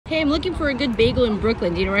Hey, I'm looking for a good bagel in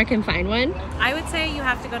Brooklyn. Do you know where I can find one? I would say you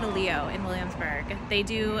have to go to Leo in Williamsburg. They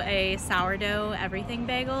do a sourdough everything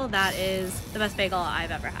bagel. That is the best bagel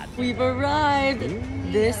I've ever had. We've arrived.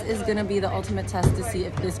 This is gonna be the ultimate test to see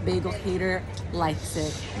if this bagel hater likes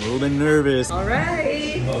it. A little bit nervous. All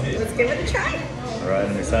right, let's give it a try. All right,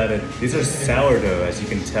 I'm excited. These are sourdough, as you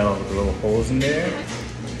can tell, with the little holes in there.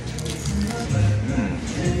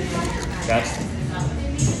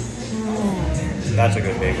 That's a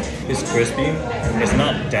good bagel. It's crispy. It's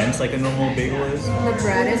not dense like a normal bagel is. The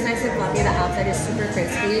bread is nice and fluffy. The outside is super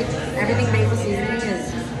crispy. Everything bagel seasoning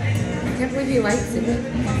is... I can't believe he likes it.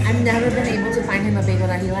 I've never been able to find him a bagel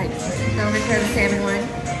that he likes. Now I'm gonna try the salmon one.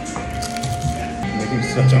 Making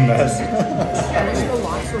such a mess. I wish the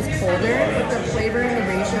lox was colder, but the flavor and the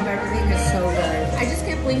ratio of everything is so good. I just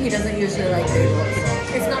can't believe he doesn't usually like bagels.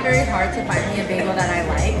 It's not very hard to find me a bagel that I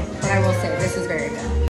like, but I will say this is very good.